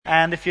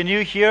And if you're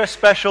new here, a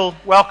special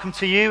welcome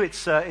to you.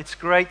 It's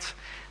great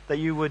that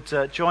you would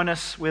join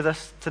us with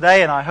us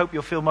today, and I hope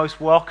you'll feel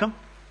most welcome.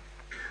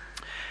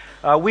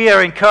 We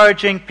are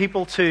encouraging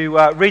people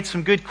to read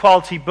some good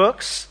quality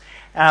books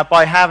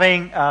by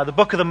having the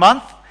book of the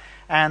month.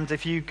 And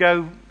if you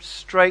go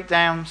straight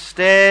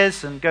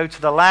downstairs and go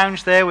to the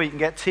lounge there where you can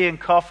get tea and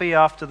coffee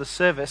after the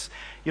service,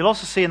 you'll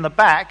also see in the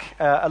back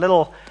a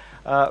little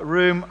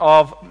room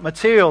of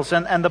materials.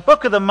 And the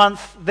book of the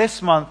month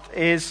this month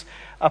is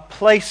A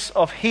Place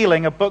of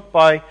Healing, a book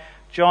by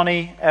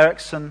Johnny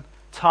Erickson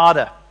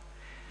Tada.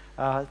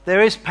 There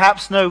is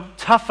perhaps no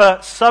tougher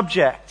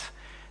subject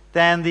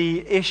than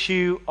the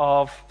issue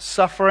of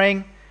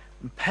suffering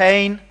and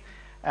pain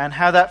and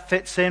how that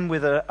fits in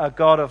with a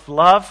God of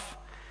love.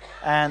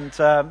 And,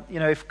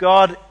 if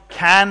God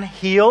can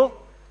heal,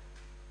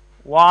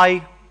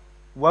 why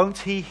won't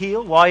He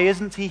heal? Why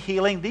isn't He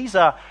healing? These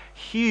are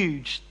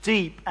huge,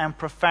 deep, and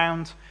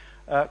profound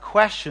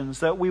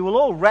questions that we will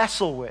all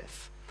wrestle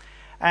with.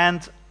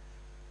 And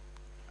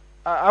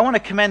I want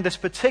to commend this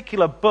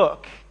particular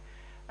book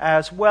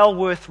as well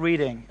worth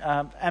reading,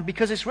 and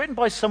because it's written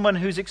by someone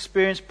who's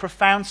experienced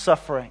profound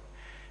suffering.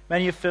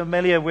 Many are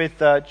familiar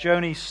with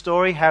Joni's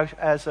story, how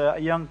as a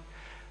young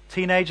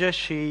teenager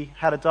she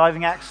had a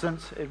diving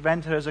accident. It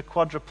rendered her as a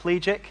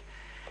quadriplegic.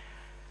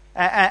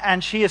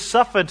 And she has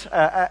suffered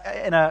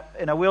in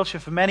a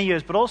wheelchair for many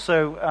years, but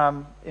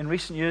also in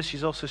recent years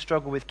she's also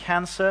struggled with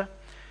cancer.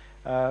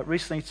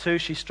 Recently too,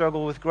 she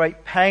struggled with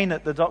great pain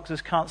that the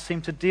doctors can't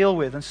seem to deal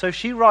with. And so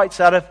she writes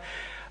out of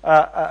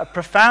a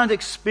profound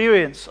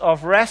experience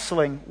of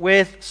wrestling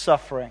with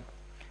suffering.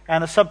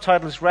 And the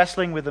subtitle is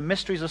Wrestling with the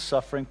Mysteries of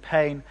Suffering,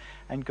 Pain,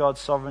 and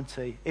God's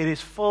Sovereignty. It is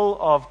full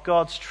of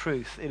God's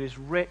truth. It is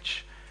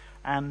rich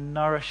and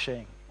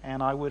nourishing.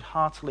 And I would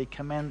heartily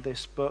commend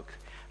this book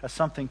as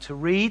something to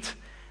read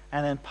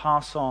and then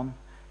pass on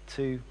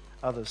to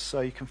others.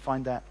 So you can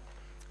find that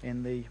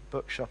in the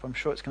bookshop. I'm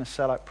sure it's going to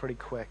sell out pretty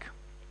quick.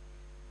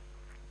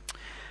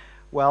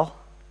 Well,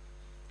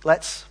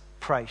 let's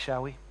pray,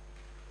 shall we,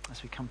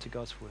 as we come to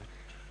God's Word.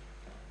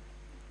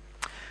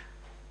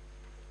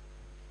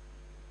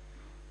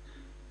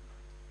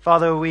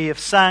 Father, we have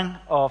sang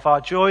of our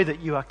joy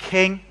that you are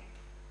King,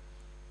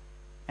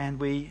 and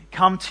we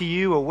come to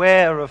you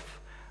aware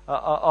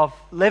of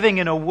living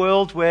in a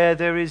world where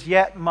there is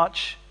yet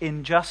much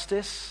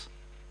injustice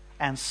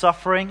and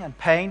suffering and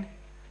pain.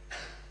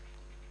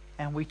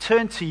 And we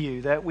turn to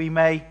you that we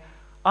may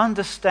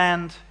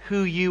understand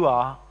who you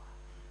are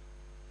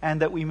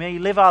and that we may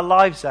live our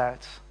lives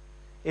out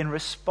in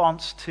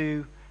response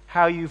to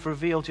how you've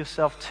revealed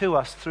yourself to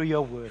us through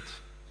your word.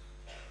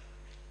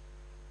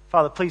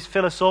 Father, please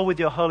fill us all with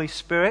your Holy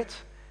Spirit,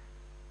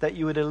 that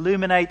you would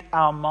illuminate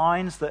our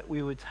minds, that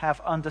we would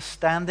have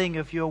understanding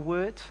of your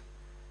word,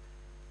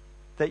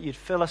 that you'd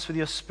fill us with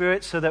your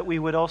Spirit so that we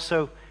would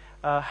also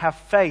have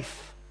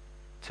faith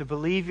to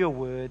believe your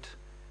word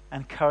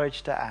and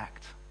courage to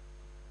act.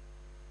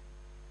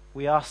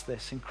 We ask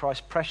this in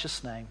Christ's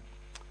precious name.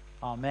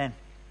 Amen.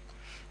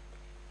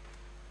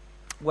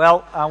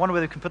 Well, I wonder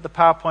whether we can put the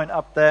PowerPoint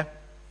up there.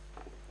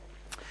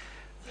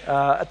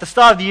 At the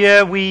start of the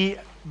year, we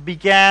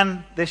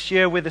began this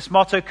year with this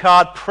motto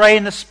card, Pray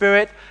in the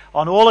Spirit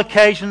on all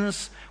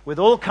occasions, with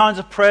all kinds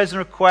of prayers and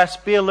requests.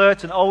 Be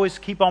alert and always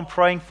keep on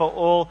praying for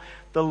all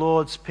the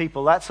Lord's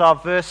people. That's our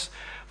verse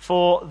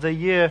for the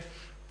year.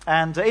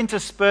 And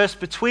interspersed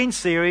between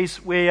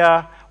series, we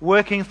are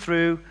working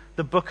through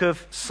the book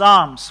of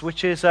Psalms,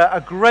 which is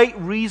a great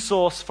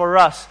resource for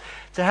us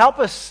to help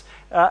us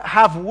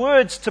have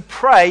words to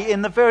pray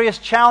in the various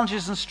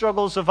challenges and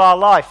struggles of our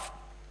life.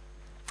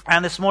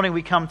 And this morning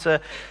we come to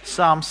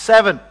Psalm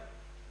 7.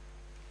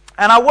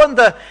 And I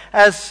wonder,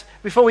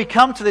 before we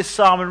come to this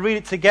psalm and read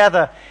it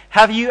together,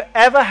 have you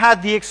ever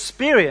had the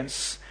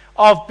experience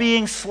of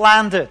being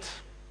slandered?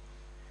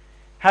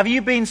 Have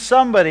you been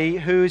somebody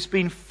who's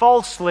been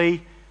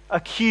falsely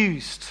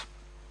accused?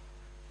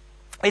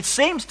 It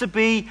seems to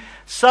be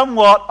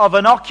somewhat of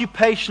an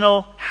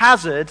occupational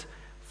hazard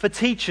for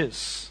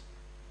teachers.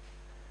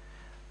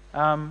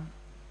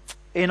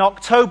 In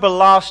October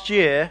last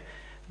year,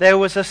 there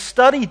was a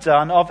study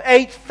done of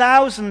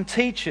 8,000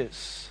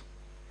 teachers,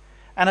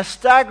 and a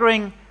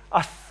staggering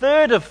a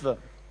third of them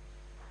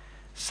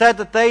said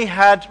that they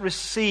had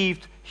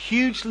received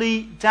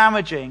hugely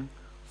damaging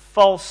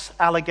false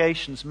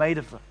allegations made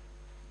of them.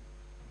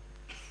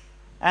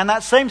 And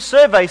that same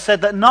survey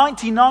said that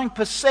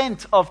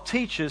 99% of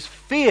teachers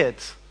feared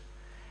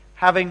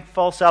having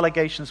false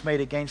allegations made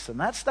against them.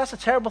 That's a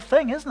terrible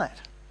thing, isn't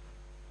it?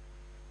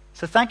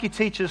 So thank you,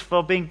 teachers,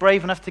 for being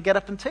brave enough to get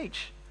up and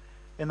teach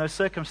in those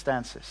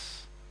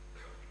circumstances.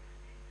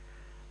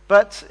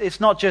 But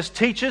it's not just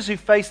teachers who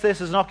face this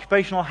as an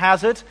occupational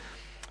hazard.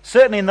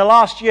 Certainly in the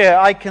last year,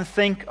 I can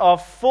think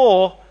of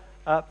 4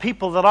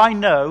 people that I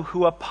know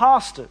who are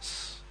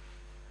pastors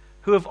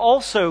who have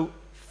also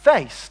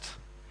faced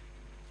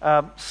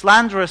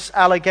slanderous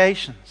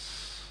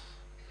allegations.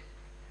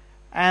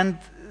 And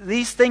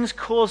these things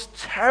cause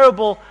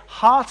terrible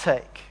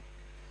heartache,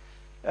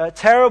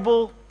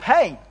 terrible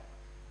pain.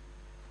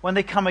 when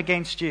they come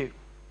against you.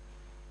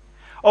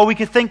 Or we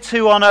could think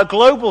too on a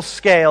global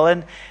scale,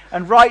 and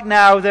right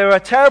now there are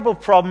terrible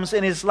problems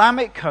in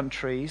Islamic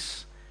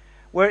countries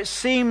where it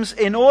seems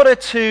in order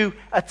to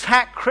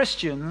attack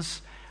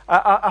Christians,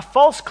 a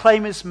false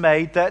claim is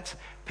made that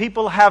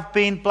people have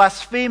been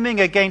blaspheming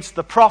against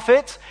the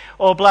Prophet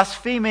or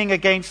blaspheming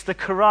against the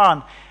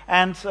Quran.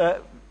 And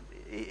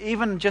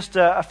even just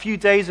a few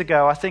days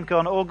ago, I think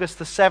on August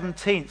the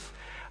 17th,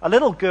 a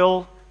little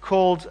girl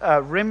called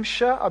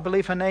Rimsha, I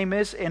believe her name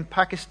is, in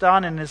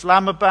Pakistan, in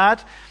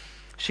Islamabad.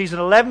 She's an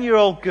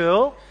 11-year-old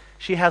girl.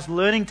 She has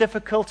learning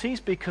difficulties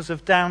because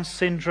of Down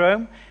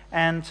syndrome,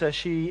 and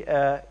she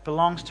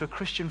belongs to a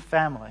Christian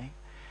family.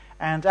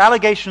 And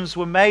allegations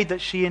were made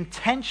that she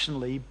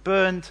intentionally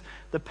burned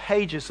the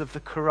pages of the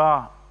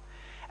Quran.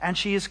 And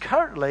she is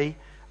currently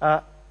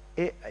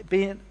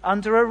being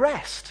under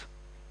arrest.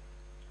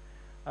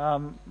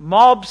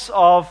 Mobs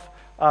of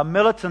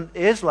militant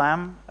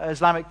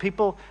Islamic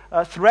people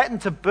threatened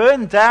to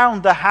burn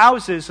down the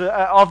houses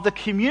of the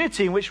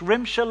community in which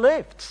Rimsha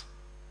lived.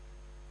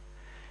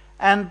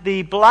 And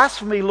the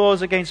blasphemy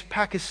laws against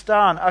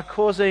Pakistan are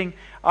causing,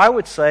 I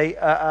would say,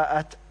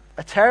 a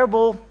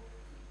terrible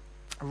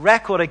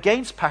record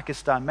against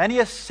Pakistan. Many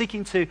are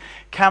seeking to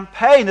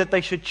campaign that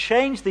they should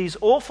change these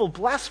awful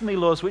blasphemy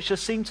laws, which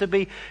just seem to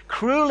be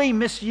cruelly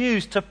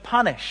misused to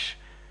punish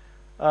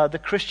the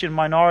Christian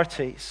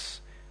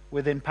minorities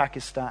within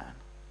Pakistan.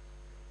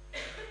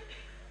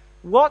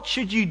 What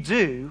should you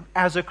do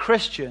as a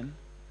Christian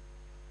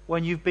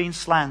when you've been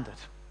slandered?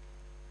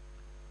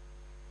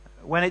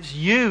 When it's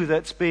you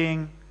that's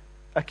being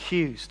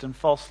accused, and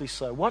falsely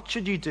so. What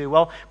should you do?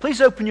 Well, please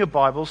open your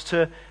Bibles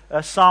to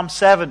Psalm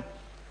 7.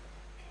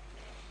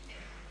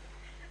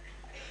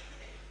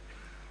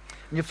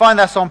 And you'll find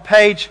that's on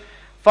page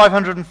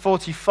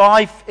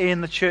 545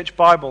 in the church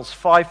Bibles,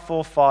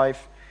 545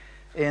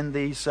 in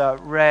these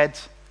red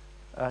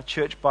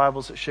church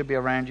Bibles that should be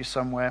around you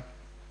somewhere.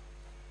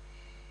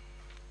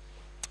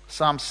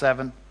 Psalm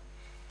 7.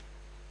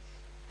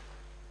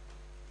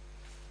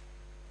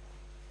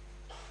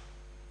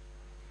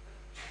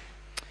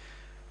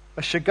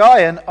 A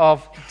Shiggaion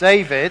of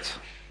David,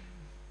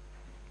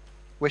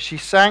 which he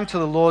sang to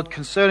the Lord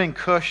concerning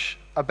Cush,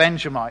 a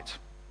Benjamite.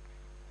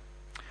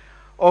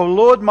 O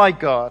Lord my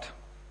God,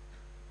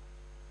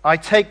 I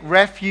take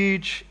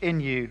refuge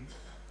in you.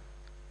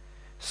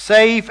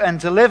 Save and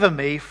deliver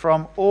me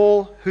from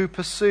all who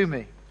pursue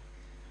me,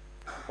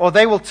 or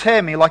they will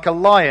tear me like a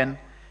lion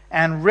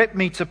and rip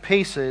me to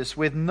pieces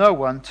with no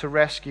one to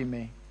rescue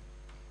me.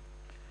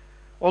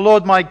 O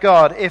Lord my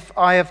God, if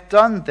I have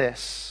done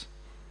this,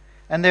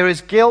 and there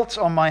is guilt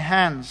on my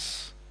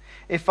hands,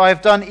 if I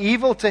have done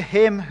evil to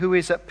him who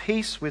is at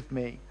peace with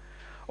me,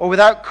 or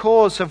without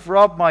cause have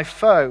robbed my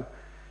foe,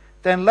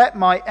 then let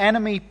my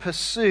enemy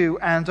pursue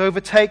and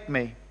overtake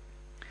me.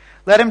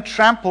 Let him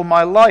trample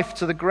my life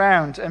to the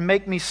ground and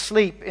make me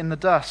sleep in the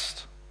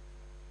dust.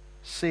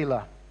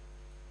 Selah.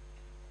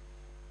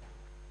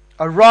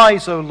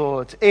 Arise, O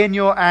Lord, in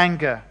your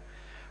anger.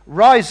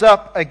 Rise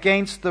up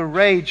against the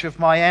rage of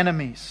my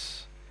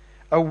enemies.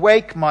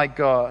 Awake, my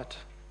God.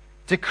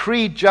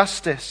 Decree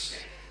justice.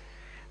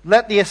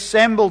 Let the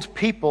assembled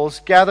peoples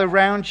gather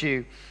round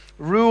you.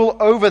 Rule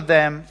over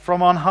them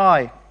from on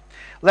high.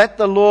 Let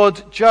the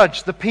Lord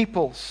judge the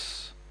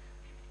peoples.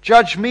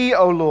 Judge me,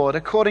 O Lord,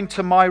 according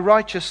to my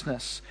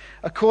righteousness,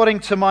 according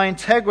to my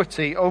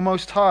integrity, O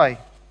Most High.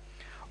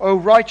 O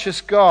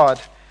righteous God,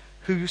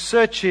 who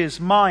searches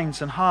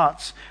minds and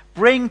hearts,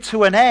 bring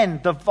to an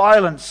end the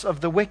violence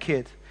of the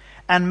wicked,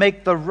 and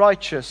make the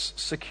righteous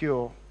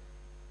secure.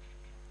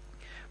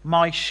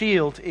 My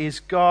shield is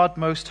God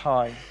Most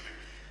High,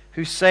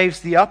 who saves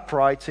the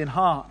upright in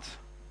heart.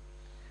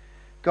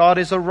 God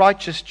is a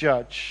righteous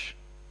judge,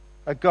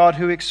 a God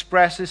who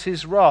expresses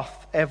his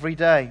wrath every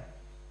day.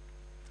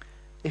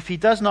 If he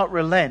does not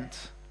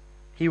relent,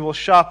 he will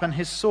sharpen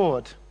his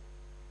sword.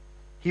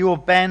 He will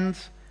bend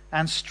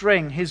and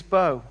string his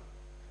bow.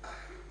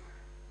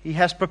 He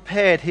has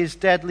prepared his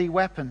deadly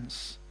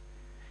weapons.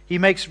 He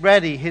makes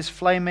ready his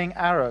flaming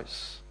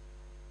arrows.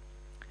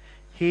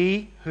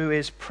 He who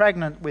is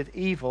pregnant with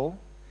evil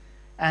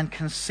and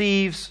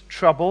conceives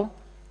trouble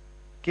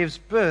gives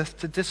birth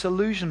to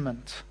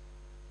disillusionment.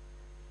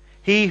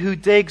 He who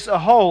digs a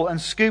hole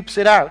and scoops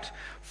it out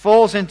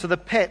falls into the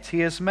pit he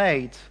has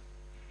made.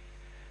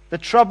 The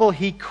trouble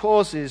he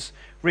causes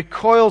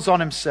recoils on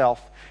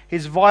himself.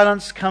 His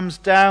violence comes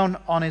down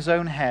on his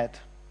own head.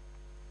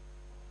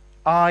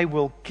 I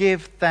will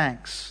give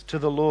thanks to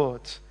the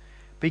Lord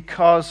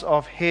because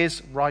of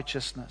his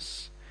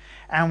righteousness,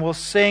 and will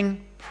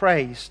sing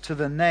praise to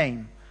the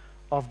name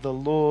of the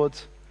Lord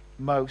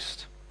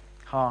Most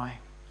High.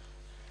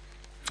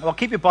 Well,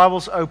 keep your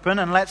Bibles open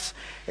and let's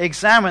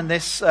examine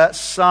this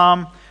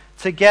psalm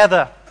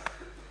together.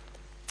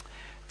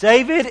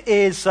 David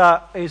is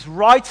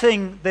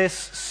writing this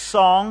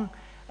song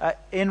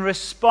in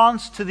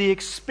response to the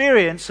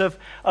experience of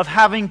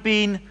having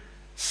been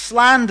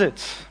slandered.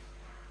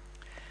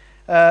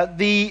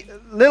 The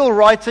little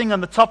writing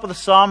on the top of the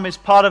psalm is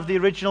part of the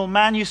original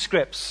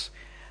manuscripts.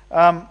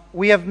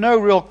 we have no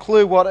real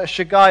clue what a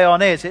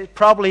Shiggaion is. It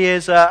probably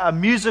is a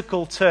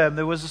musical term.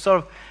 There was a sort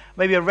of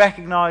maybe a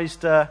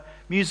recognized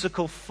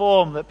musical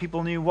form that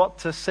people knew what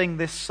to sing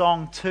this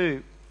song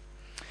to.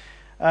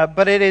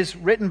 But it is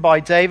written by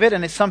David,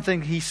 and it's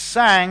something he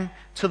sang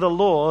to the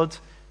Lord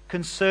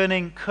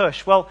concerning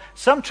Cush. Well,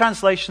 some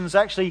translations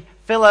actually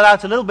fill it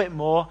out a little bit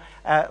more,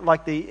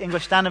 like the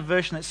English Standard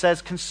Version. It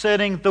says,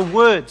 concerning the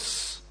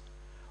words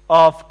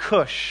of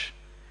Cush,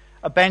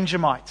 a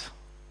Benjamite.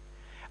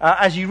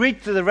 As you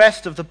read through the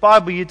rest of the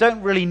Bible, you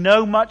don't really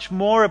know much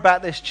more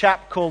about this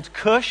chap called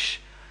Cush,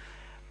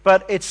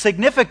 but it's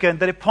significant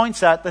that it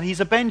points out that he's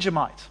a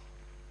Benjamite.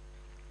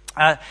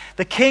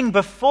 The king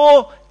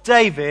before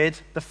David,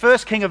 the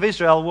first king of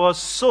Israel, was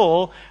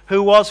Saul,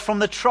 who was from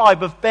the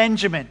tribe of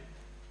Benjamin.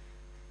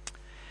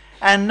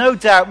 And no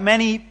doubt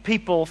many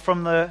people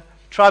from the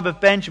tribe of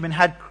Benjamin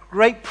had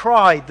great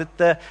pride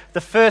that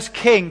the first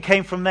king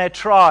came from their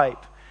tribe.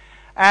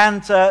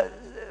 And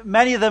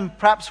many of them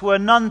perhaps were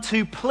none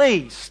too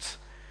pleased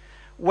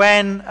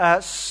when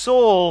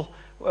Saul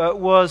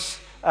was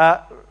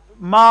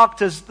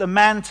marked as the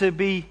man to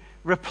be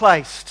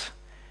replaced.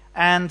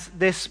 And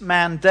this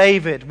man,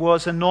 David,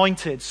 was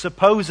anointed,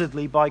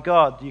 supposedly by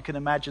God, you can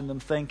imagine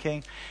them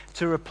thinking,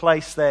 to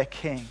replace their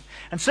king.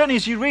 And certainly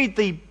as you read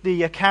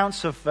the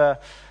accounts of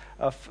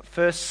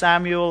 1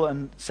 Samuel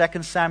and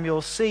 2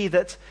 Samuel, see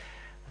that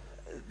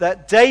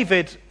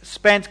David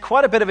spent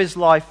quite a bit of his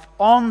life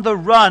on the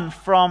run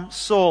from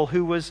Saul,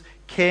 who was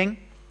king.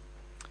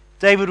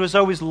 David was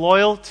always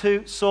loyal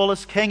to Saul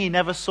as king. He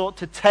never sought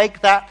to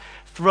take that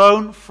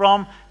throne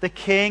from the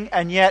king,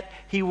 and yet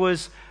he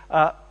was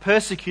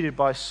persecuted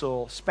by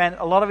Saul, spent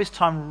a lot of his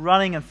time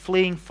running and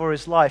fleeing for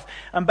his life.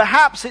 And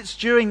perhaps it's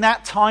during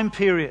that time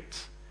period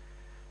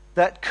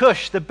that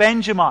Cush, the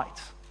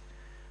Benjamite,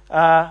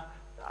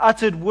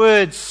 uttered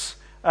words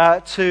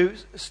to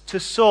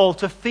Saul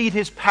to feed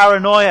his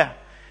paranoia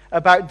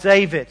about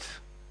David.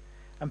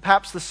 And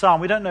perhaps the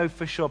psalm, we don't know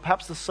for sure,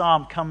 perhaps the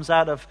psalm comes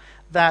out of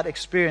that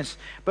experience.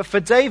 But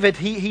for David,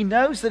 he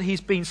knows that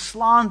he's been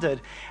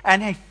slandered,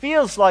 and he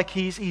feels like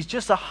he's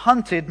just a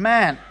hunted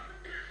man.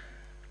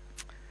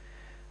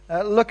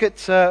 Look at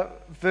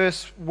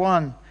verse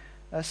 1.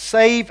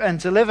 Save and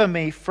deliver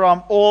me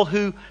from all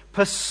who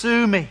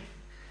pursue me.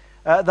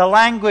 The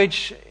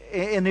language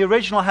in the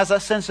original has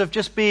that sense of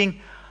just being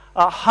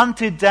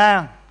hunted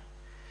down.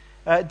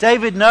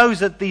 David knows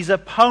that these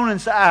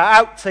opponents are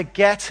out to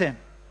get him.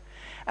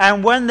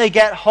 And when they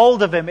get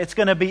hold of him, it's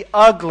going to be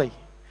ugly.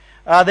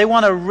 They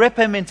want to rip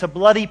him into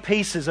bloody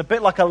pieces, a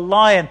bit like a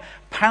lion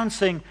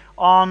pouncing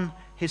on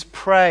his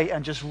prey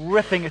and just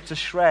ripping it to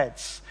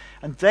shreds.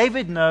 And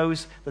David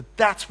knows that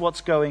that's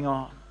what's going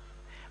on.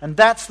 And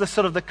that's the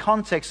sort of the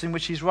context in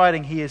which he's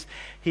writing.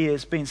 He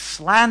has been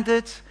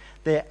slandered.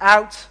 They're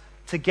out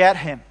to get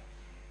him.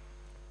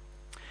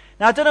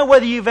 Now, I don't know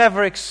whether you've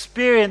ever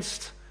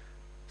experienced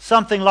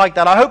something like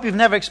that. I hope you've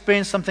never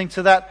experienced something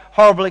to that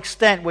horrible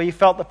extent where you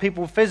felt that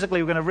people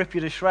physically were going to rip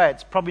you to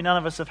shreds. Probably none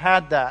of us have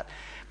had that.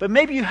 But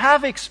maybe you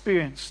have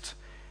experienced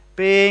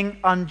being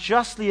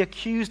unjustly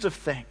accused of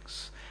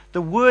things.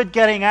 The word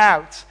getting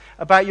out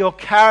about your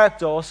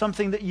character or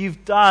something that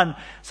you've done,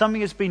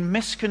 something that's been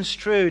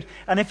misconstrued.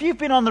 And if you've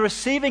been on the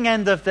receiving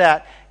end of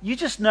that, you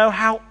just know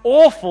how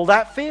awful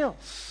that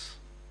feels.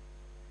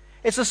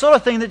 It's the sort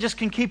of thing that just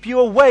can keep you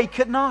awake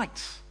at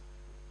night.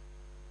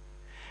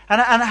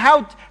 And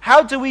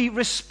how do we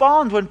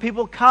respond when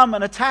people come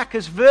and attack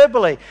us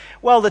verbally?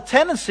 Well, the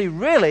tendency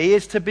really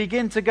is to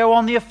begin to go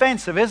on the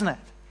offensive, isn't it?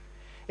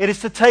 It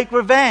is to take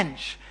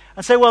revenge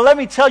and say, well, let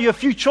me tell you a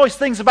few choice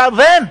things about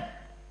them.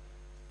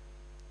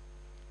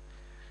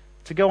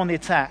 To go on the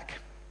attack.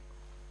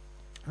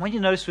 I want you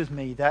to notice with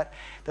me that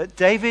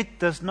David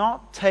does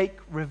not take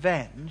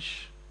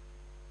revenge,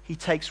 he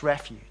takes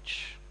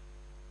refuge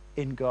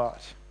in God.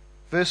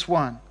 Verse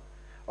 1,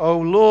 O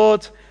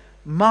Lord,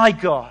 my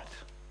God,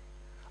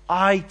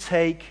 I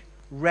take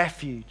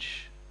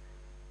refuge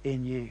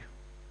in you.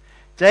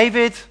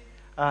 David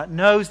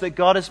knows that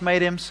God has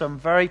made him some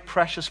very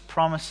precious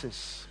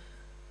promises.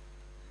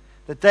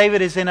 That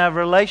David is in a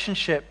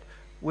relationship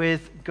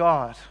with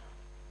God.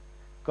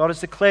 God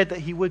has declared that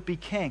he would be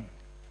king.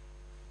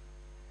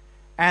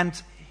 And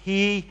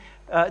he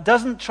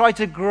doesn't try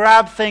to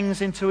grab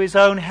things into his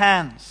own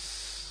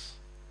hands.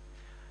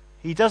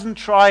 He doesn't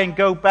try and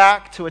go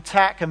back to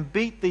attack and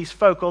beat these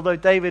folk, although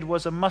David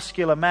was a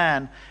muscular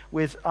man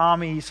with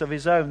armies of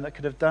his own that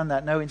could have done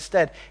that. No,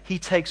 instead, he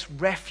takes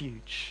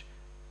refuge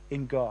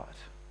in God.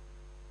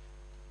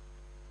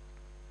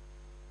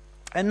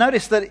 And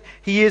notice that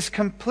he is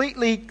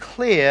completely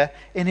clear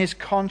in his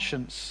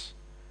conscience.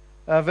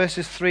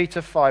 Verses 3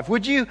 to 5.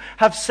 Would you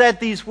have said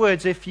these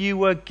words if you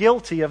were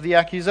guilty of the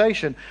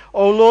accusation?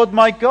 O Lord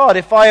my God,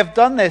 if I have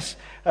done this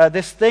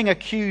thing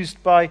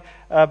accused by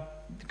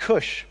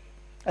Cush,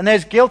 and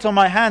there's guilt on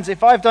my hands,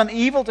 if I have done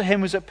evil to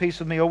him who is at peace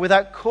with me, or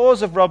without cause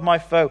have robbed my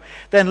foe,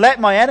 then let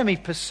my enemy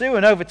pursue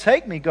and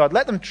overtake me, God.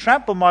 Let them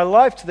trample my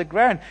life to the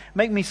ground,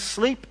 make me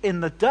sleep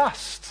in the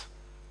dust.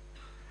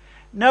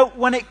 No,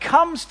 when it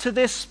comes to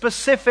this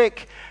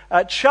specific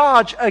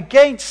charge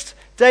against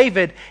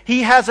David,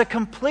 he has a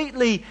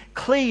completely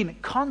clean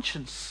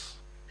conscience.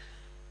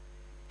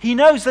 He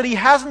knows that he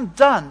hasn't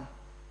done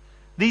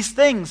these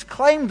things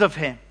claimed of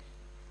him.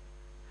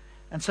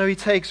 And so he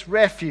takes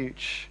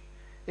refuge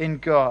in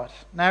God.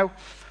 Now,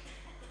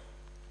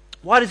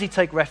 why does he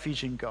take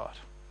refuge in God?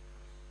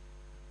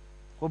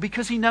 Well,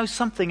 because he knows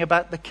something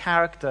about the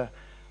character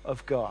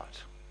of God.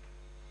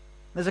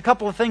 There's a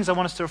couple of things I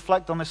want us to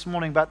reflect on this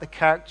morning about the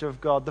character of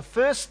God. The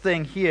first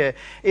thing here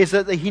is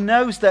that he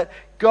knows that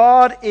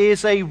God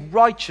is a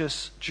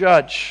righteous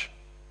judge.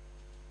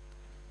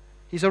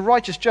 He's a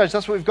righteous judge.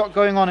 That's what we've got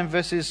going on in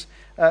verses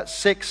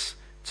 6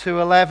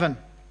 to 11.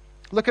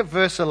 Look at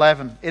verse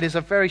 11. It is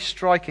a very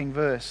striking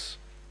verse.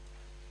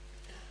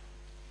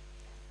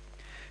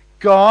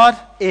 God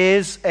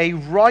is a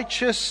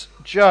righteous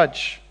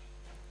judge,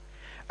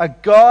 a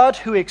God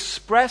who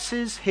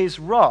expresses his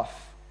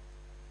wrath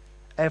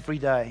every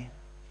day.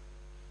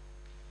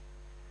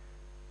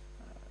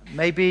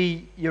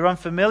 Maybe you're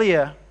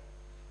unfamiliar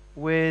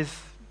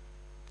with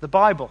the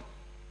Bible.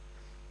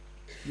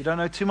 You don't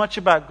know too much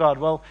about God.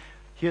 Well,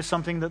 here's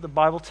something that the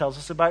Bible tells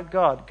us about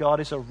God. God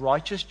is a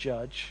righteous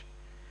judge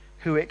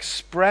who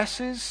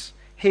expresses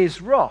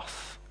his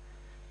wrath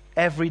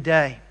every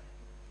day.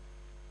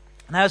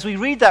 Now, as we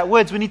read that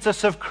words, we need to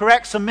sort of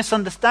correct some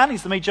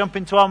misunderstandings that may jump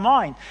into our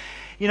mind.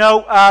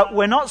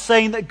 We're not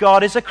saying that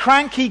God is a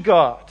cranky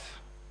God.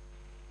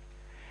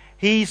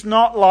 He's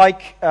not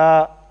like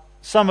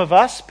some of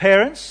us,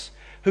 parents,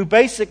 who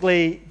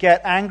basically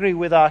get angry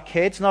with our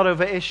kids, not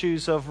over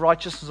issues of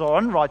righteousness or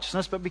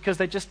unrighteousness, but because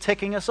they're just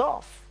ticking us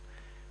off.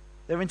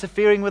 They're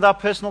interfering with our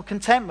personal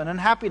contentment and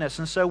happiness,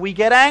 and so we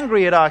get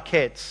angry at our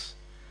kids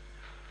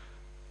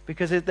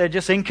because they're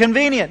just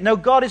inconvenient. No,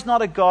 God is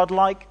not a God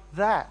like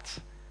that.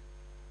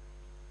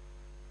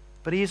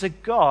 But he is a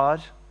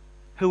God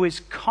who is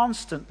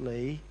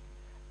constantly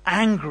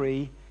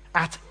angry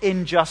at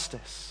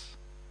injustice.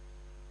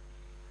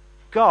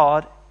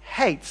 God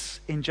hates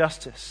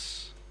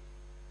injustice.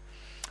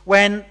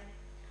 When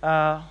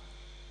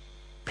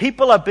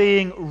people are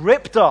being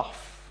ripped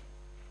off,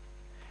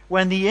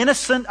 when the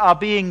innocent are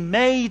being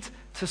made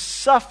to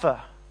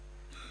suffer,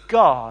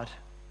 God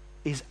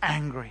is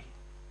angry.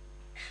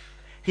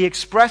 He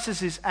expresses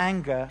his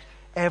anger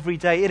every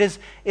day.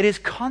 It is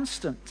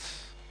constant.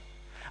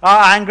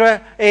 Our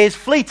anger is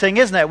fleeting,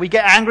 isn't it? We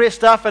get angry at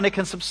stuff and it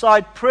can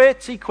subside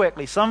pretty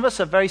quickly. Some of us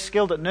are very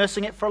skilled at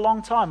nursing it for a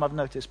long time, I've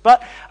noticed.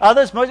 But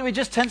others, most of it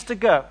just tends to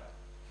go.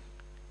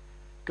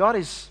 God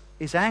is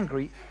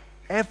angry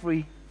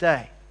every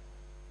day.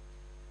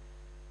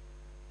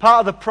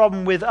 Part of the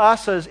problem with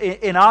us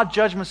in our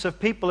judgments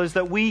of people is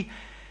that we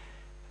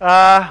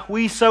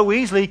so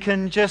easily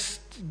can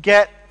just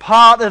get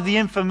part of the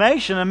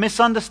information and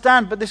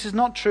misunderstand. But this is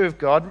not true of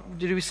God.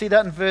 Did we see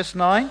that in verse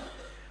 9?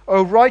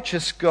 O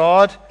righteous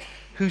God,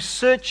 who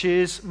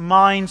searches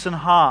minds and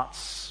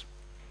hearts.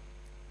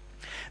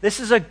 This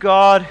is a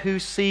God who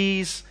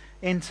sees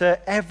into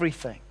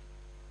everything.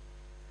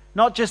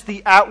 Not just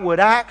the outward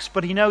acts,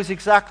 but he knows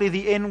exactly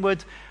the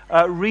inward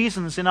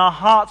reasons in our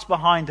hearts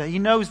behind it. He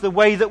knows the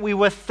way that we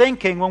were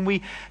thinking when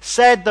we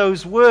said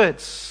those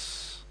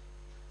words,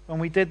 when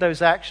we did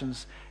those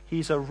actions.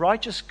 He's a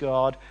righteous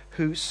God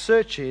who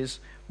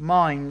searches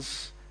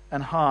minds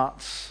and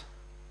hearts.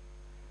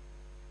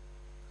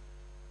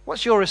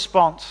 What's your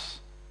response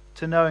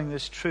to knowing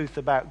this truth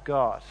about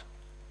God?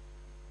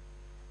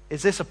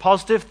 Is this a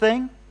positive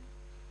thing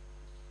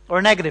or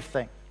a negative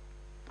thing?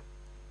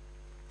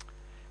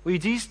 Well,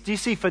 do you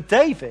see, for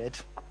David,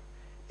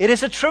 it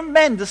is a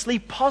tremendously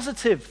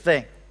positive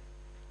thing,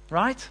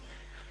 right?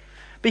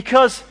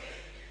 Because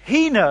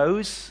he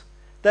knows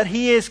that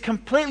he is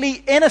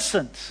completely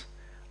innocent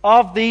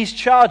of these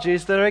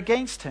charges that are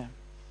against him.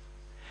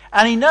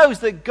 And he knows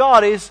that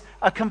God is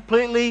a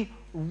completely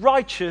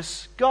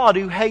righteous God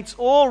who hates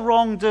all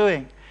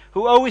wrongdoing,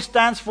 who always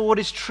stands for what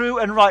is true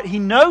and right. He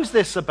knows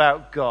this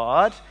about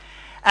God,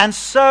 and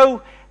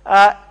so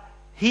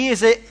he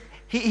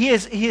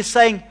is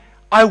saying,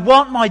 I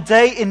want my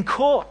day in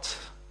court.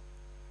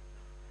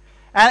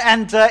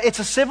 And it's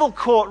a civil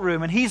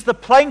courtroom, and he's the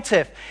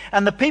plaintiff,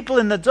 and the people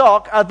in the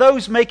dock are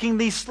those making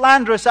these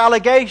slanderous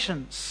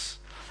allegations.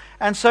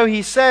 And so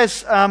he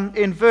says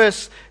in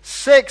verse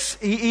 6,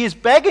 he is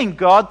begging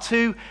God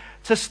to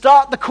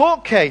start the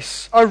court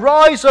case.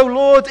 Arise, O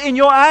Lord, in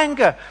your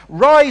anger.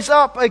 Rise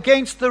up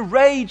against the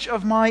rage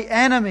of my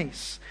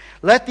enemies.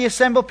 Let the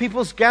assembled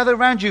peoples gather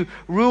around you.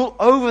 Rule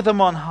over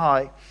them on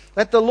high.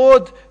 Let the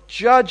Lord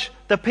judge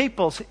the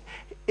peoples.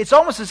 It's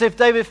almost as if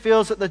David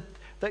feels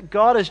that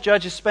God as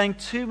judge is spending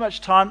too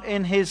much time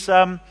in his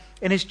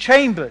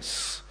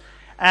chambers.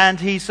 And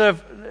he's sort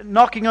of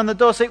knocking on the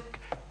door saying,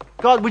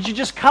 God, would you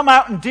just come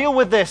out and deal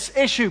with this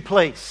issue,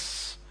 please?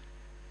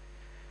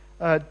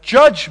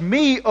 Judge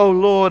me, O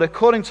Lord,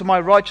 according to my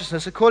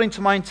righteousness, according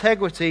to my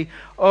integrity,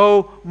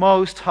 O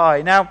Most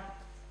High. Now,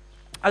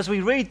 as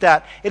we read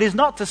that, it is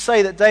not to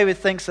say that David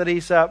thinks that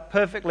he's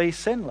perfectly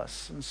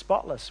sinless and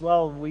spotless.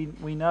 Well,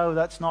 we know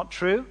that's not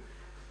true.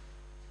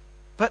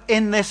 But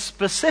in this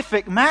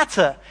specific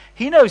matter,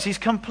 he knows he's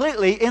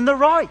completely in the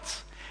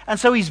right. And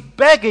so he's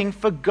begging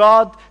for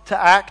God to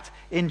act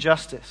in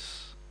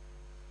justice.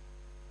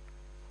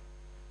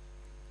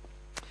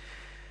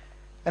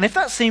 And if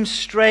that seems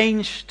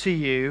strange to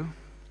you,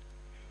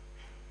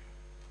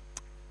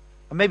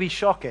 or maybe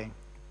shocking,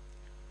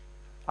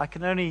 I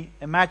can only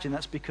imagine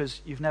that's because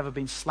you've never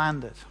been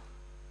slandered.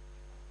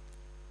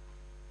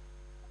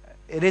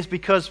 It is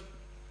because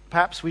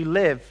perhaps we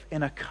live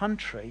in a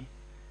country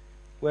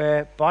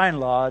where, by and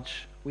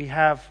large, we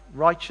have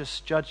righteous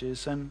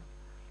judges and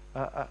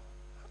a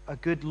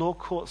good law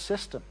court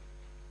system,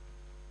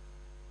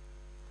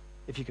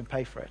 if you can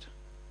pay for it.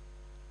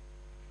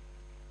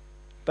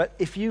 But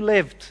if you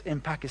lived in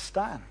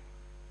Pakistan,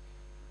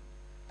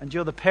 and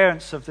you're the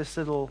parents of this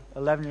little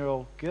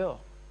 11-year-old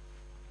girl,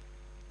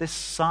 this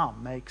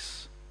psalm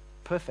makes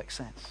perfect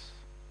sense.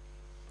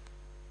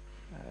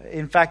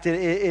 In fact, it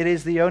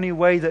is the only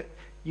way that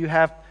you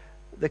have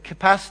the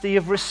capacity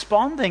of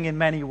responding in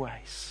many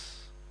ways.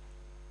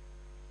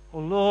 Oh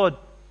Lord,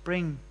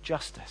 bring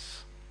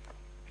justice.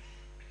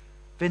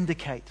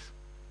 Vindicate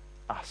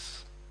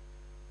us.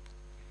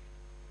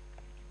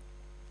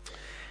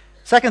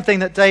 Second thing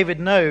that David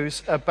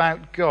knows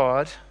about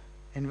God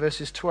in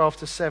verses 12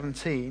 to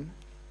 17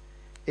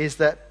 is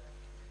that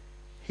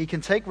he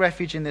can take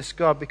refuge in this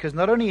God because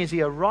not only is he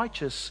a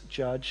righteous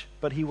judge,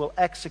 but he will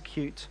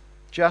execute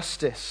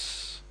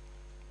justice.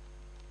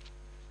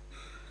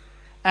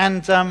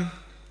 And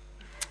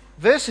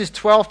verses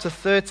 12 to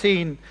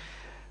 13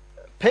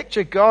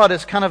 picture God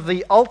as kind of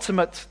the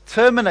ultimate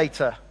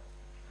terminator.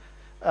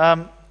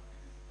 God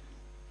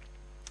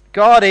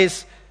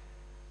is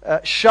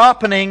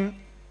sharpening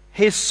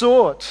his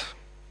sword,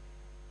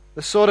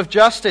 the sword of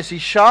justice.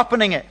 He's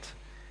sharpening it.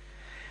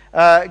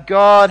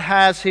 God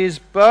has his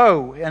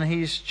bow and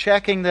he's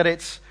checking that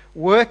it's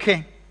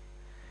working.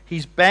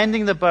 He's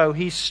bending the bow.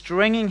 He's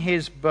stringing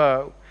his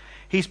bow.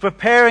 He's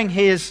preparing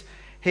his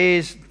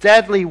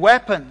deadly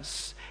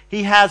weapons.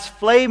 He has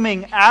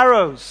flaming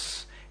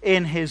arrows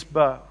in his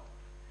bow.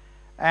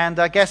 And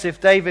I guess if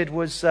David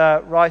was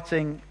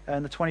writing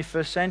in the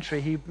 21st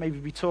century, he'd maybe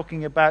be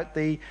talking about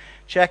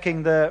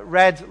checking the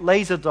red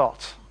laser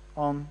dot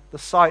on the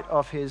sight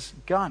of his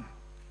gun.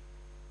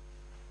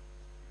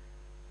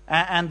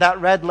 And that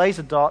red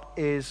laser dot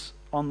is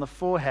on the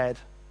forehead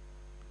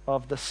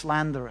of the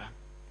slanderer.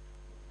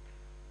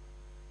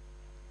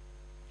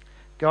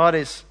 God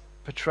is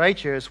portrayed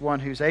here as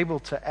one who's able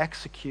to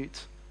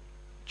execute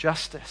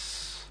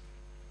justice.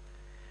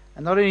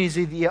 And not only is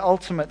he the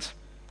ultimate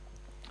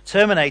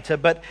terminator,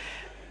 but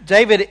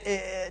David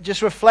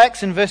just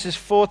reflects in verses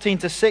 14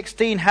 to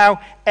 16 how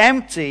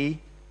empty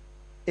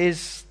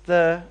is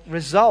the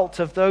result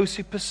of those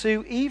who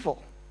pursue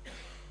evil.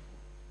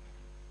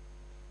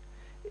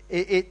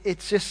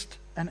 It's just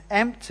an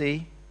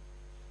empty,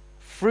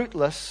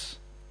 fruitless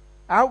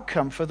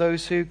outcome for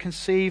those who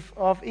conceive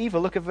of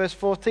evil. Look at verse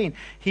 14.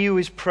 He who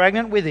is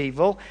pregnant with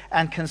evil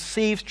and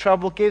conceives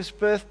trouble gives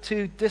birth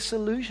to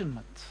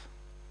disillusionment.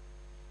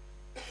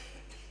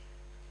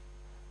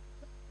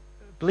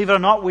 Believe it or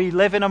not, we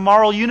live in a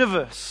moral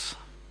universe.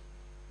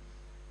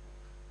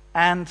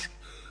 And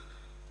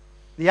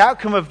the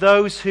outcome of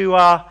those who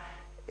are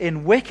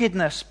in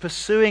wickedness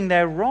pursuing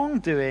their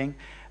wrongdoing,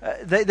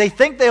 they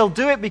think they'll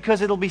do it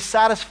because it'll be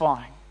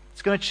satisfying.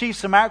 It's going to achieve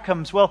some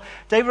outcomes. Well,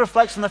 David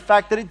reflects on the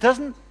fact that it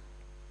doesn't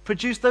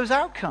produce those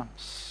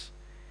outcomes.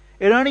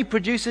 It only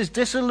produces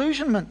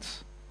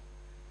disillusionment.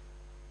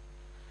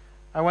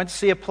 I went to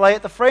see a play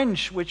at the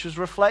Fringe, which was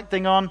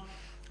reflecting on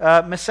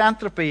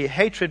misanthropy,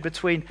 hatred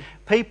between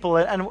people.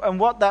 And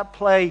what that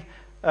play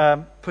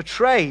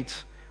portrayed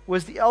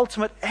was the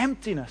ultimate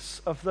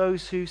emptiness of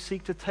those who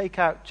seek to take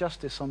out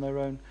justice on their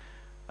own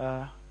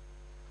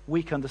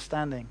weak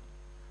understanding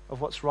of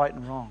what's right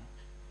and wrong.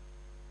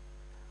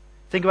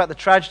 Think about the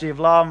tragedy of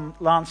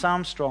Lance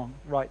Armstrong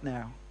right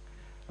now.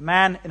 A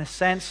man, in a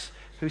sense,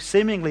 who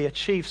seemingly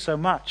achieved so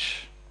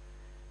much,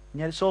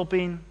 and yet it's all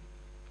been,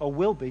 or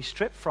will be,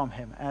 stripped from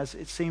him, as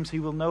it seems he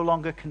will no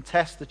longer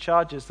contest the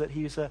charges that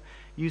he's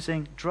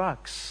using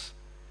drugs.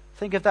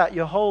 Think of that,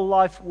 your whole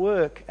life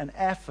work and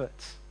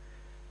effort.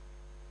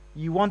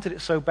 You wanted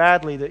it so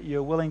badly that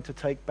you're willing to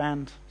take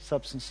banned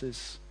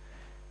substances,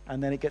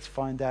 and then it gets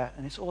found out,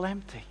 and it's all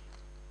empty.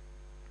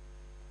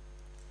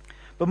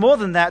 But more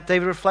than that,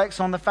 David reflects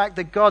on the fact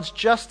that God's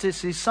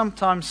justice is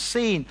sometimes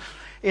seen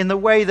in the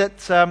way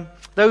that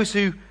those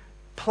who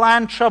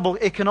plan trouble,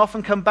 it can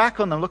often come back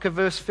on them. Look at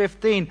verse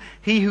 15.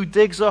 He who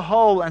digs a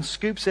hole and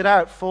scoops it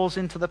out falls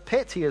into the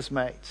pit he has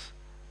made.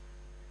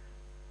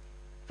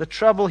 The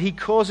trouble he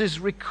causes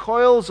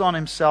recoils on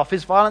himself.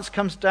 His violence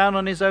comes down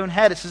on his own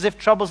head. It's as if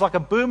trouble's like a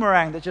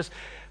boomerang that just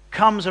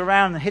comes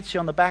around and hits you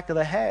on the back of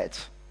the head.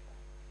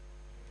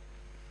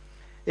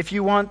 If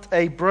you want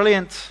a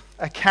brilliant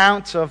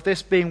account of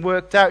this being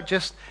worked out,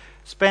 just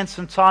spend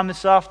some time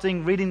this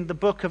afternoon reading the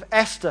book of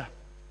Esther.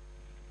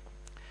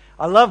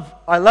 I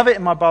love it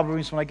in my Bible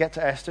readings when I get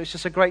to Esther. It's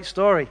just a great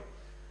story.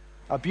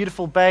 A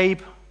beautiful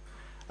babe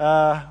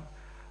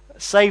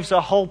saves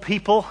a whole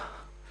people.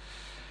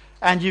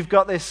 And you've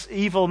got this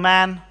evil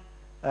man,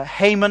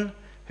 Haman,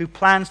 who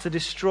plans to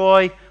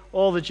destroy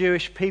all the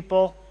Jewish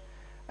people.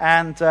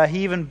 And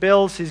he even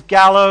builds his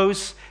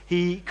gallows.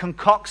 He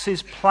concocts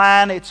his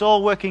plan. It's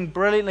all working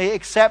brilliantly,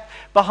 except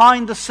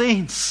behind the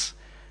scenes,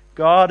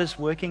 God is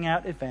working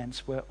out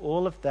events where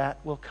all of that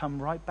will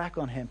come right back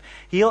on him.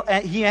 He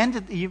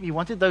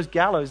wanted those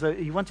gallows.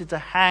 He wanted to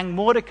hang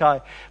Mordecai.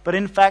 But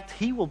in fact,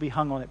 he will be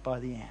hung on it by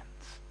the end.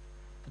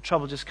 The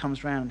trouble just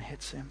comes round and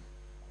hits him.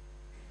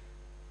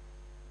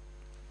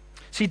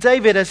 See,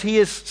 David, as he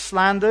is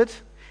slandered,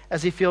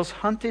 as he feels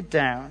hunted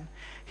down,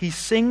 he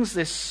sings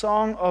this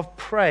song of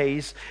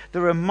praise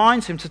that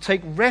reminds him to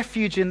take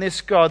refuge in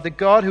this God, the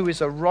God who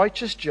is a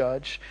righteous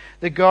judge,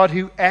 the God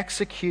who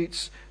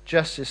executes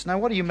justice. Now,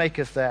 what do you make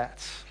of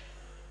that?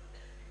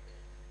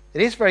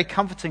 It is very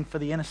comforting for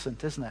the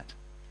innocent, isn't it?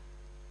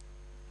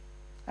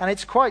 And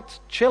it's quite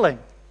chilling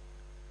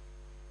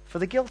for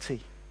the guilty.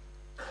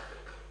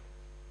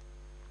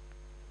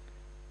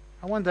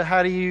 I wonder,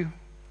 how do you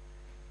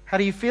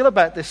feel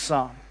about this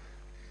psalm?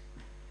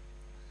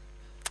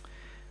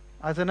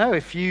 I don't know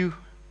if you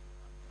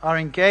are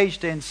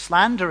engaged in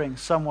slandering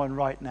someone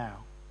right now.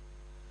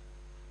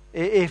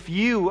 If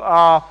you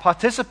are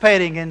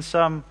participating in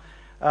some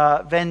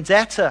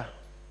vendetta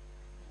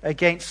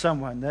against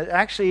someone, that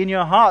actually in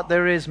your heart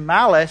there is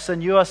malice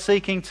and you are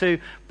seeking to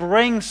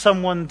bring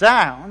someone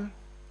down,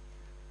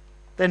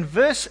 then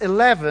verse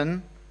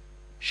 11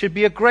 should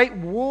be a great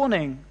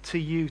warning to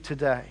you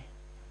today.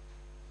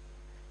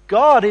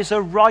 God is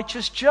a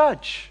righteous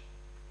judge.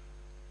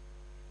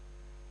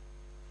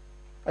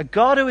 A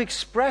God who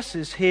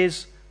expresses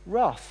his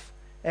wrath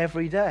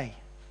every day.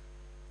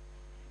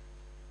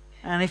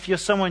 And if you're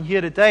someone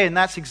here today and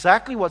that's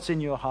exactly what's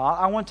in your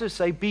heart, I want to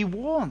say, be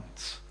warned.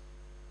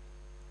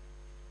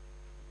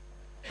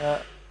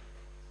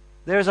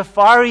 There's a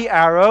fiery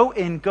arrow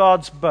in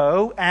God's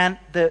bow, and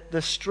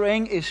the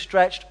string is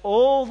stretched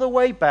all the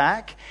way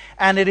back,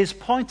 and it is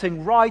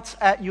pointing right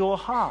at your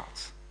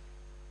heart.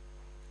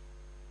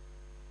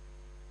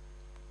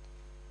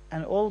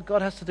 And all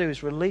God has to do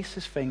is release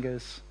his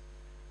fingers,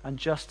 and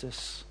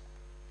justice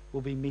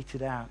will be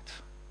meted out.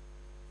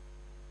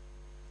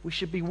 We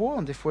should be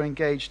warned if we're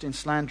engaged in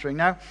slandering.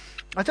 Now,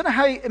 I don't know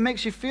how it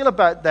makes you feel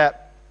about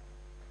that.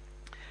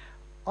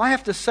 I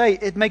have to say,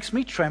 it makes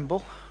me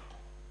tremble.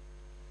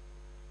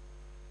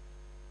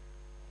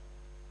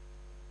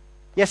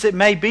 Yes, it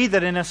may be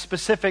that in a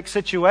specific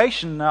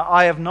situation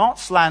I have not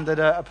slandered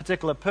a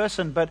particular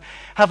person, but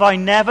have I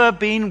never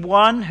been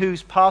one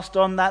who's passed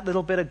on that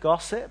little bit of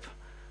gossip?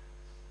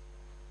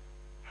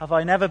 Have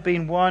I never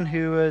been one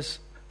who has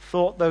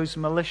thought those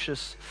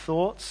malicious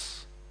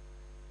thoughts?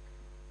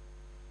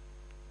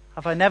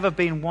 Have I never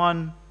been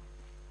one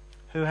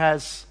who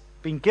has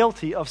been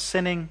guilty of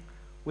sinning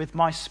with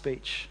my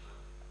speech?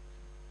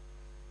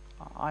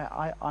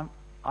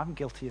 I'm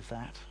guilty of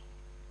that.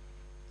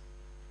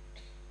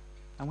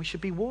 And we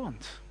should be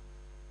warned.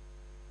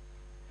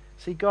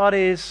 See, God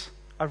is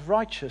a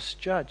righteous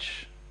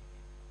judge.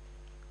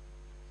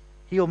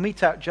 He'll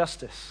mete out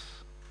justice.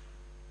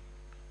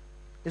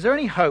 Is there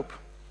any hope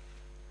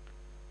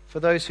for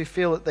those who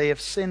feel that they have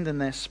sinned in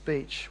their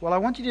speech? Well, I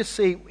want you to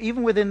see,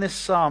 even within this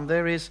psalm,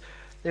 there is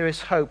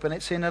hope. And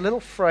it's in a little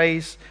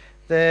phrase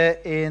there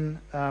in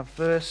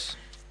verse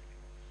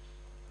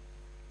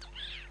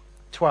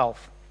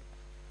 12.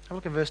 Have a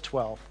look at verse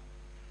 12.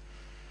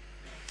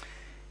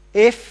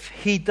 If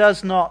he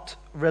does not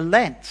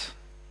relent,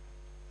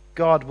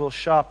 God will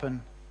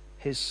sharpen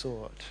his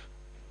sword.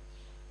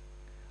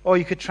 Or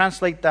you could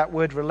translate that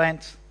word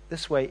relent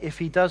this way: if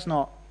he does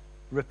not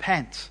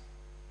repent,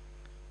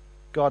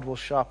 God will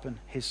sharpen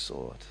his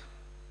sword.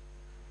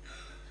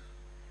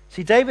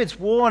 See, David's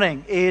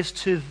warning is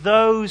to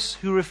those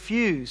who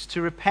refuse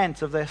to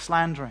repent of their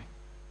slandering.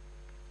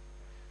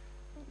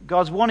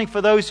 God's warning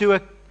for those who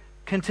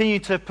continue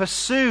to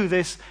pursue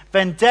this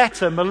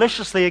vendetta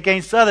maliciously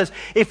against others.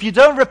 If you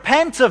don't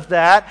repent of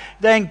that,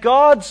 then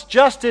God's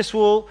justice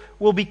will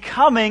be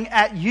coming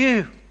at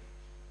you.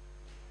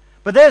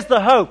 But there's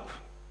the hope.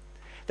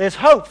 There's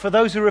hope for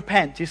those who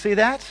repent. Do you see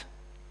that?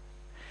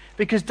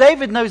 Because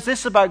David knows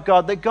this about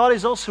God, that God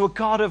is also a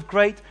God of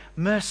great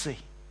mercy.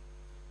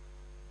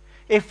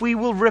 If we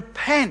will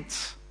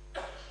repent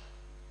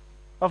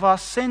of our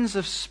sins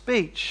of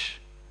speech,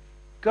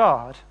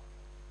 God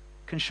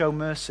can show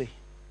mercy.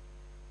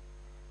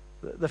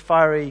 The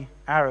fiery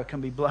arrow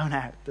can be blown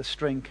out. The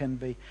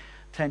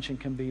tension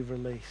can be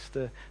released.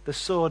 The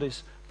sword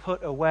is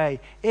put away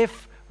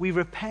if we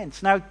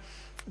repent. Now,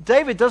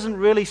 David doesn't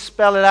really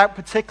spell it out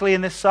particularly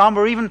in this psalm,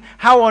 or even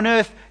how on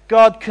earth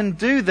God can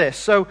do this.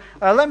 So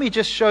let me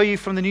just show you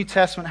from the New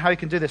Testament how he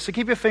can do this. So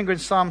keep your finger in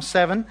Psalm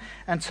 7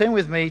 and turn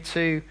with me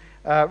to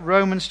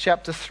Romans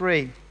chapter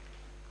 3.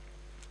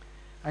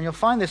 And you'll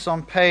find this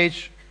on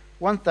page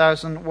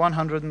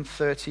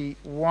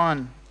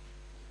 1131.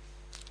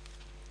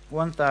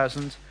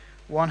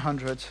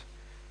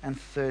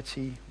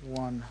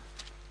 1131.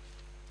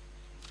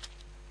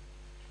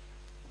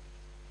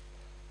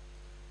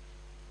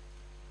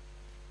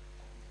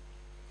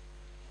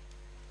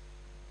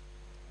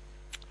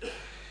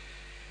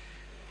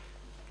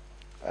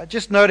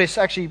 Just notice,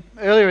 actually,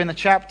 earlier in the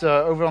chapter,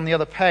 over on the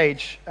other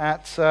page,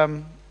 at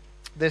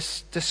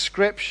this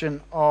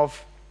description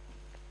of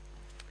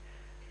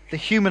the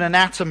human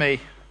anatomy.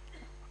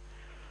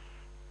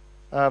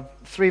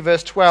 3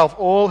 verse 12,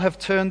 all have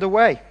turned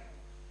away.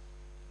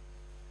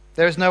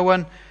 There is no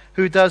one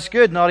who does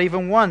good, not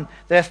even one.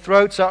 Their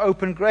throats are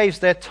open graves,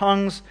 their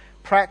tongues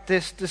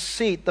practice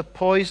deceit. The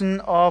poison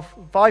of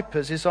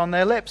vipers is on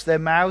their lips. Their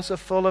mouths are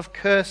full of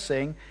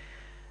cursing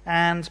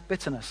and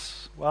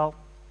bitterness. Well,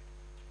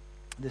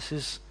 this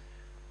is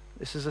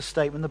a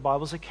statement, the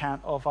Bible's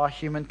account of our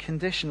human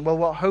condition. Well,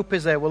 what hope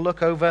is there? We'll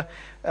look over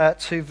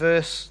to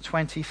verse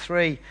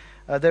 23.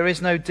 There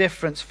is no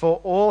difference, for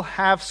all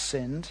have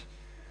sinned.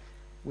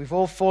 We've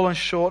all fallen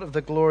short of the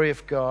glory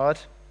of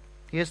God.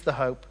 Here's the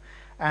hope.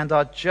 And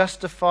are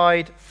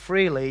justified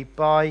freely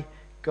by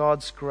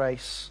God's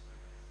grace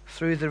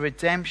through the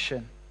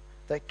redemption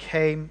that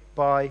came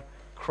by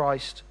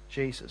Christ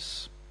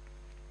Jesus.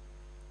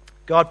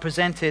 God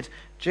presented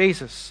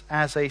Jesus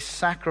as a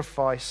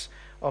sacrifice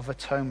of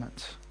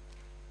atonement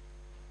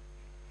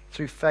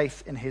through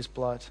faith in his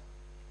blood.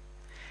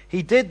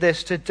 He did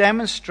this to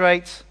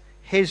demonstrate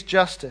his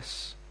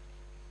justice,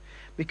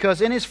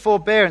 because in his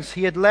forbearance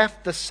he had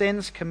left the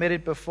sins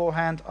committed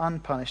beforehand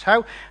unpunished.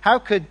 How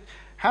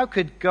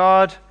could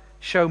God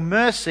show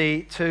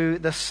mercy to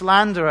the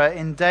slanderer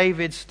in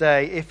David's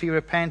day if he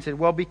repented?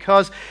 Well,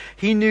 because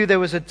he knew there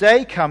was a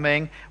day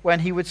coming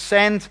when he would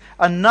send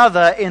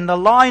another in the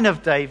line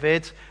of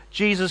David,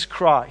 Jesus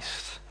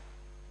Christ.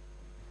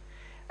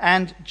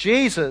 And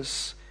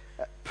Jesus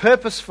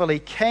purposefully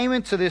came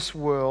into this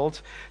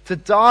world to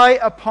die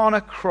upon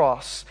a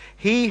cross.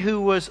 He who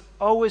was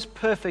always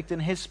perfect in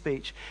his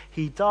speech,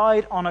 he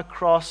died on a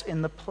cross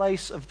in the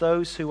place of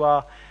those who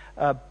are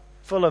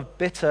full of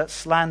bitter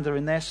slander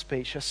in their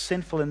speech, are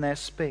sinful in their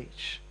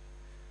speech,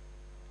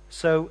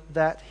 so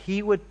that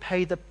he would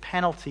pay the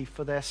penalty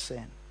for their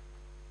sin,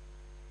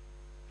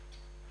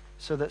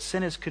 so that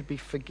sinners could be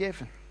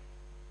forgiven,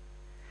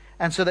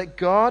 and so that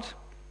God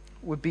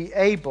would be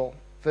able,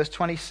 verse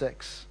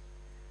 26,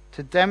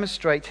 to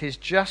demonstrate his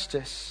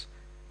justice,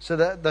 so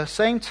that at the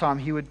same time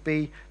he would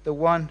be the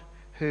one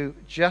who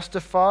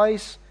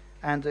justifies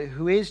and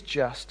who is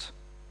just.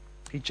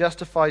 He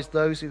justifies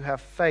those who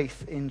have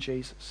faith in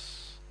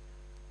Jesus.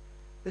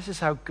 This is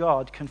how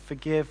God can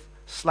forgive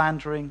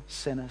slandering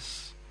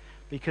sinners,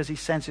 because he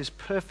sends his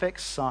perfect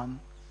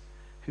Son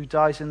who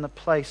dies in the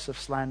place of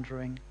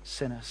slandering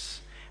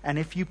sinners. And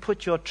if you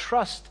put your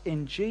trust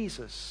in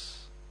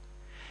Jesus,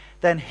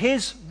 then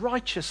his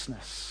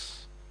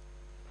righteousness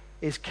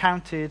is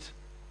counted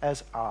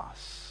as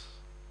ours.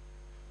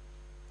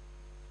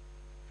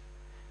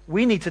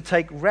 We need to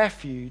take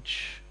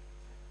refuge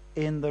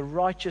in the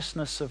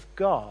righteousness of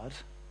God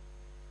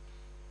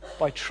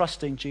by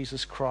trusting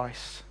Jesus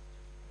Christ.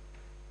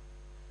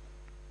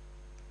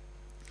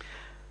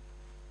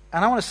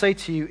 And I want to say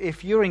to you,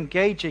 if you're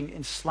engaging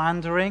in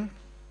slandering,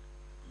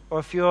 or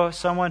if you're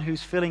someone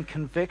who's feeling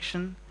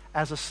conviction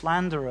as a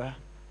slanderer,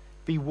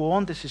 be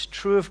warned, this is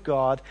true of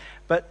God,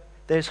 but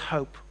there's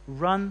hope.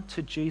 Run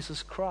to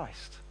Jesus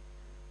Christ.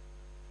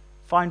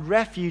 Find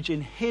refuge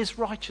in his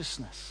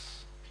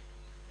righteousness,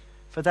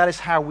 for that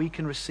is how we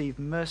can receive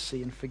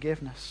mercy and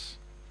forgiveness.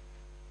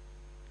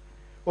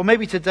 Or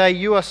maybe today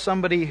you are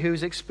somebody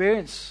who's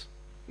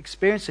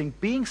experiencing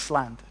being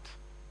slandered.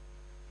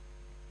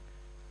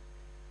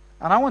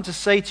 And I want to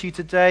say to you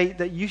today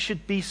that you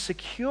should be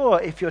secure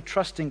if you're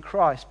trusting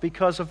Christ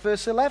because of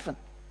verse 11.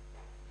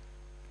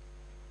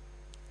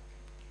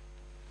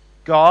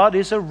 God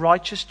is a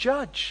righteous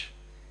judge.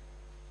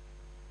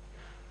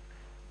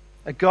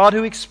 A God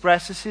who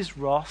expresses his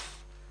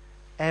wrath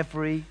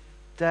every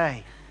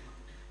day.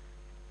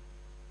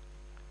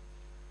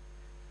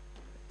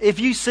 If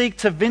you seek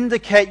to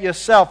vindicate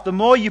yourself, the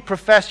more you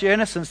profess your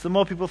innocence, the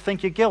more people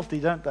think you're guilty,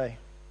 don't they?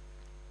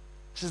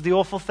 This is the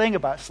awful thing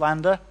about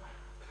slander.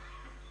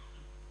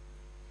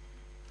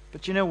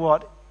 But you know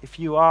what? If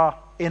you are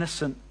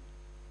innocent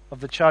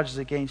of the charges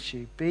against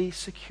you, be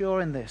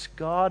secure in this.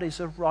 God is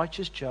a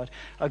righteous judge,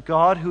 a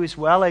God who is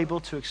well able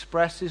to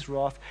express his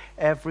wrath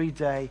every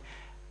day.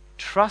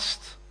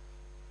 Trust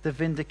the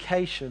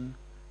vindication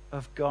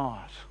of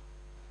God.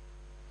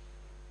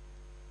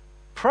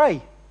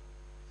 Pray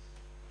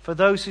for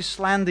those who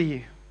slander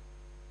you,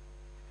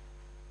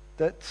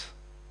 that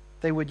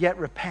they would yet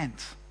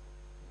repent.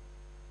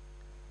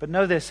 But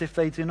know this, if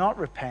they do not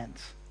repent,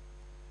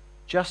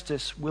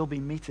 justice will be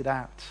meted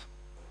out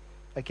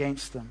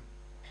against them.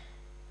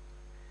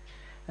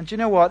 And do you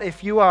know what?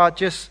 If you are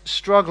just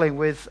struggling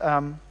with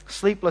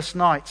sleepless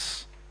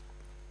nights,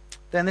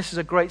 then this is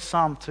a great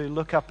psalm to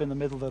look up in the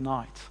middle of the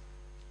night.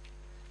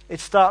 It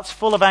starts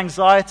full of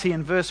anxiety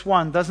in verse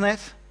 1, doesn't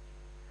it?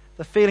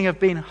 The feeling of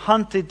being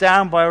hunted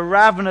down by a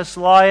ravenous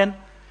lion,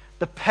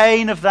 the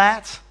pain of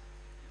that.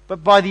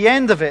 But by the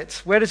end of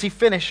it, where does he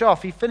finish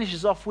off? He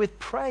finishes off with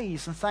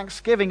praise and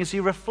thanksgiving as he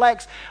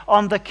reflects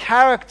on the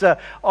character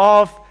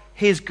of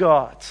his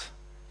God.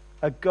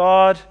 A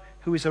God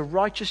who is a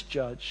righteous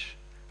judge,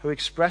 who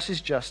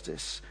expresses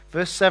justice.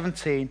 Verse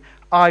 17,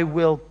 I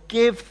will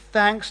give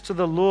thanks to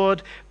the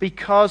Lord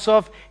because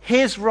of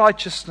his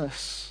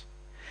righteousness,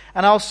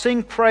 and I'll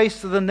sing praise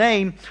to the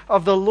name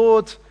of the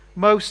Lord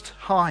Most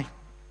High.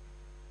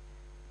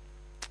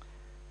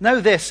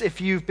 Know this, if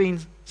you've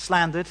been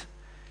slandered,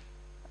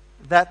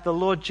 that the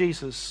Lord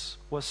Jesus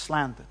was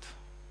slandered.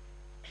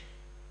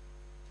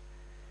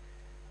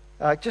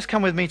 Just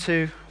come with me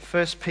to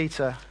 1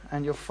 Peter,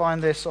 and you'll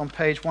find this on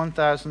page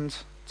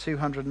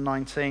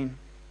 1219.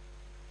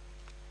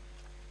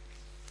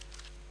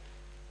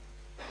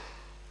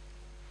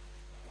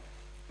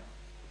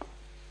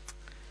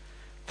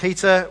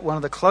 Peter, one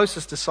of the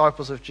closest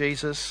disciples of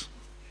Jesus,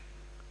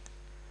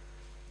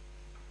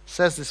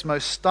 says this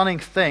most stunning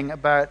thing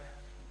about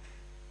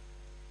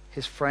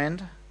his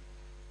friend.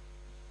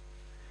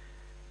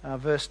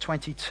 Verse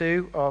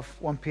 22 of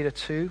 1 Peter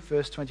 2,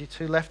 verse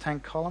 22,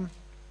 left-hand column.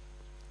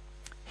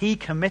 He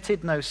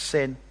committed no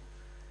sin,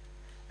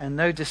 and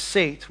no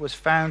deceit was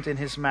found in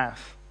his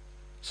mouth.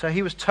 So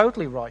he was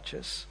totally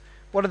righteous.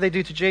 What did they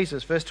do to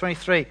Jesus? Verse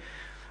 23,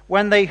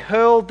 when they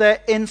hurled their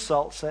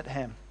insults at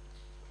him.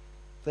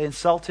 They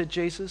insulted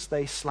Jesus.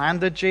 They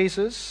slandered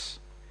Jesus.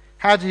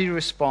 How did he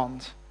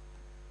respond?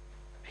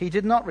 He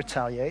did not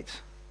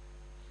retaliate.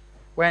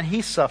 When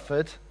he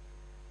suffered,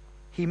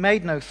 he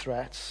made no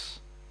threats.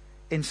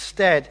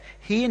 Instead,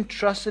 he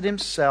entrusted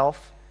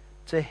himself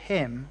to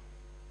him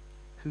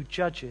who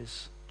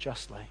judges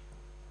justly.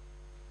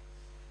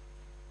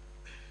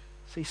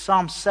 See,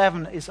 Psalm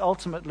 7 is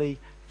ultimately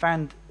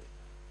found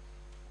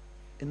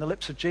in the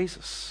lips of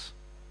Jesus,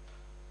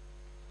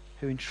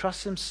 who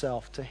entrusts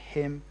himself to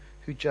him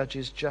who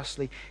judges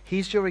justly.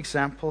 He's your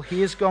example. He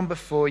has gone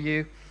before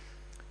you.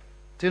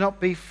 Do not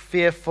be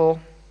fearful.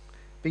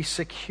 Be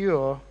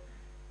secure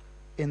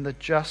in the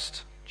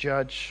just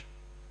judge,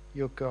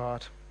 your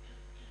God.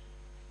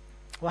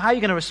 Well, how are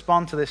you going to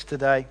respond to this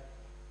today?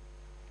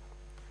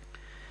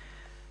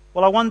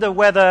 Well, I wonder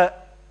whether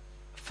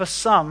for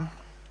some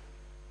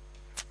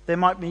there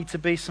might need to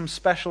be some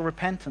special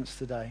repentance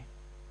today.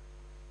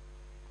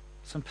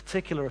 Some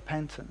particular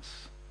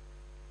repentance.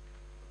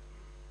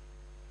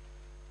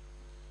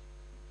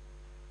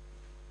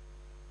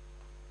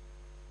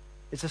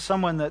 Is there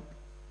someone that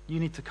you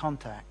need to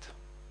contact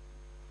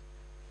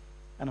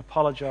and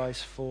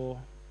apologize for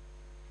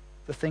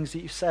the things that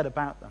you said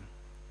about them?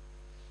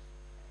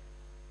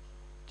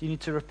 Do you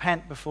need to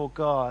repent before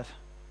God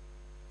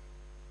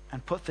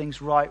and put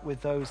things right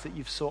with those that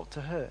you've sought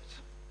to hurt?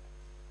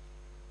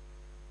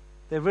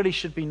 There really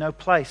should be no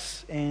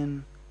place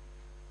in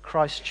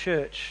Christ's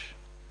church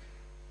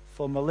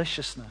for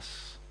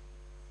maliciousness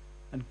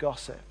and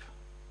gossip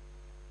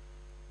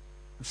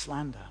and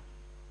slander.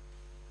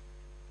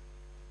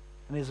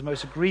 And it is the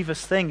most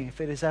grievous thing if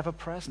it is ever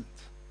present.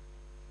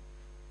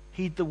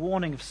 Heed the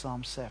warning of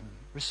Psalm 7.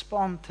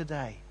 Respond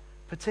today,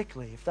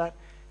 particularly if that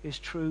is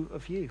true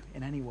of you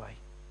in any way.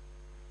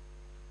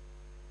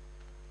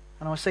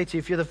 And I want to say to you,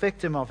 if you're the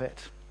victim of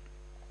it,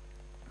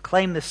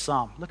 claim this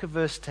psalm. Look at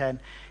verse 10.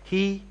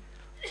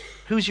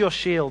 Who's your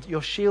shield?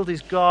 Your shield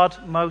is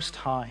God Most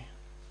High,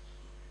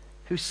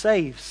 who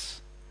saves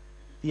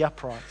the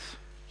upright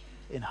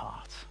in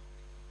heart.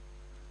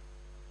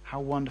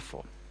 How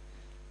wonderful.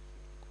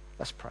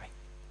 Let's pray.